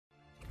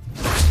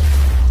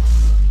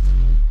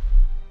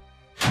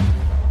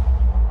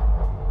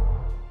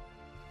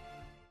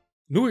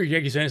New Year,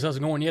 Yankees fans, how's it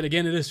going? Yet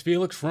again, it is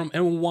Felix from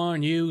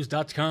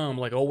NYYNEWS.com.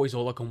 Like always,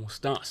 hola, como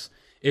estas?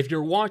 If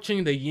you're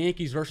watching the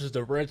Yankees versus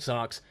the Red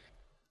Sox,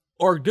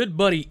 our good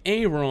buddy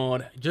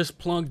Arod just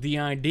plugged the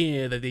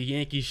idea that the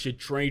Yankees should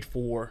trade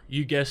for,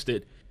 you guessed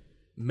it,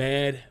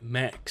 Mad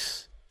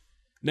Max.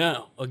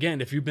 Now,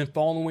 again, if you've been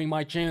following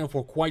my channel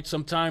for quite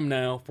some time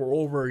now, for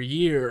over a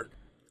year,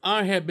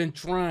 I have been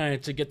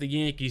trying to get the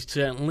Yankees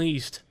to at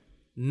least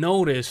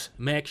notice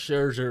Max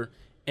Scherzer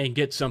and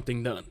get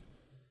something done.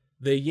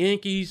 The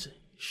Yankees,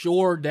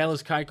 sure,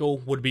 Dallas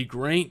Keuchel would be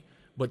great,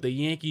 but the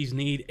Yankees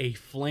need a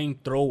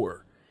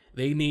flamethrower.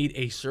 They need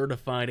a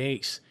certified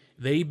ace.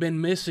 They've been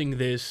missing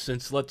this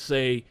since, let's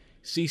say,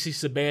 CC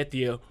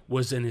Sabathia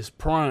was in his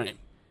prime.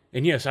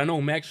 And yes, I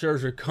know Max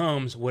Scherzer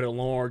comes with a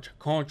large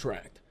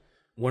contract.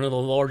 One of the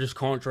largest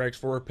contracts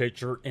for a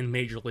pitcher in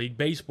Major League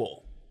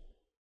Baseball.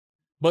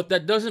 But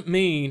that doesn't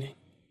mean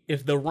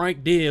if the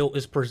right deal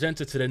is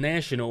presented to the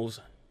Nationals,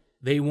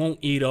 they won't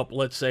eat up,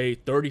 let's say,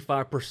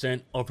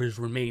 35% of his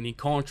remaining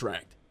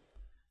contract.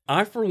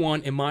 I, for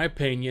one, in my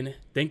opinion,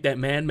 think that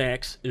Mad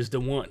Max is the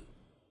one.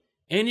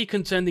 Any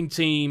contending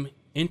team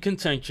in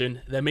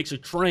contention that makes a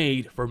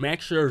trade for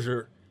Max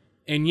Scherzer,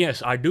 and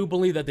yes, I do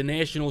believe that the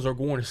Nationals are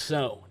going to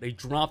sell. They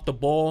dropped the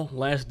ball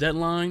last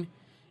deadline,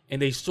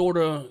 and they sort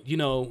of,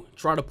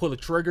 try to pull the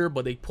trigger,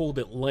 but they pulled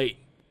it late.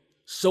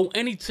 So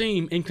any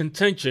team in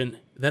contention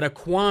that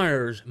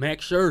acquires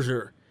Max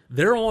Scherzer,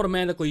 they're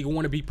automatically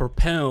going to be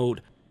propelled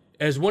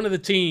as one of the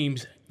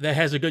teams that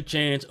has a good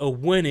chance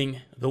of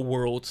winning the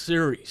World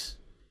Series.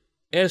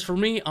 As for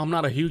me, I'm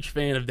not a huge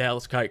fan of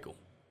Dallas Keuchel.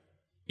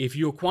 If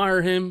you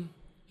acquire him,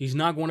 he's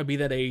not going to be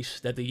that ace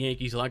that the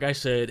Yankees, like I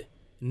said,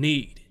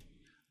 need.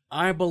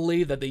 I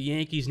believe that the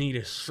Yankees need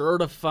a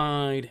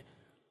certified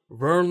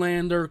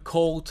Verlander,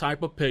 Cole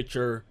type of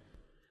pitcher,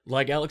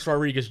 like Alex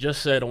Rodriguez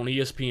just said on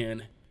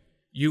ESPN.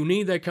 You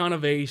need that kind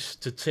of ace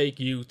to take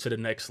you to the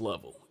next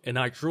level. And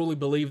I truly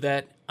believe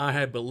that. I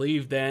have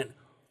believed that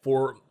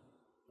for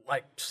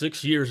like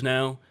 6 years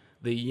now.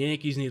 The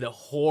Yankees need a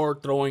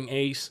hard-throwing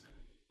ace,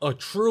 a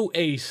true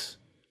ace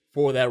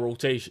for that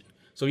rotation.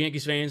 So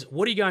Yankees fans,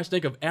 what do you guys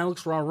think of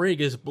Alex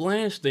Rodriguez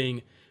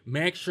blasting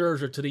Max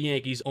Scherzer to the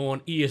Yankees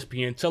on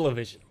ESPN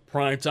television,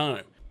 prime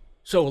time?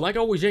 So like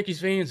always, Yankees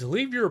fans,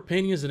 leave your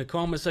opinions in the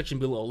comment section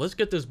below. Let's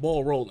get this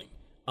ball rolling.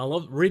 I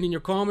love reading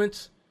your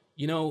comments.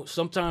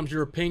 Sometimes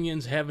your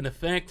opinions have an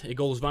effect. It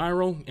goes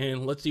viral,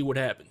 and let's see what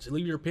happens.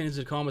 Leave your opinions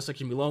in the comment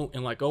section below.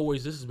 And like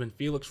always, this has been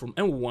Felix from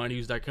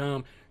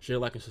NYYNEWS.com. Share,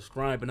 like, and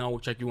subscribe, and I will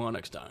check you on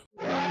next time.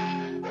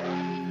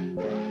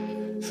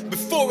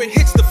 Before it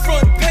hits the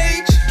front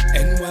page,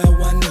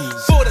 NYYNEWS.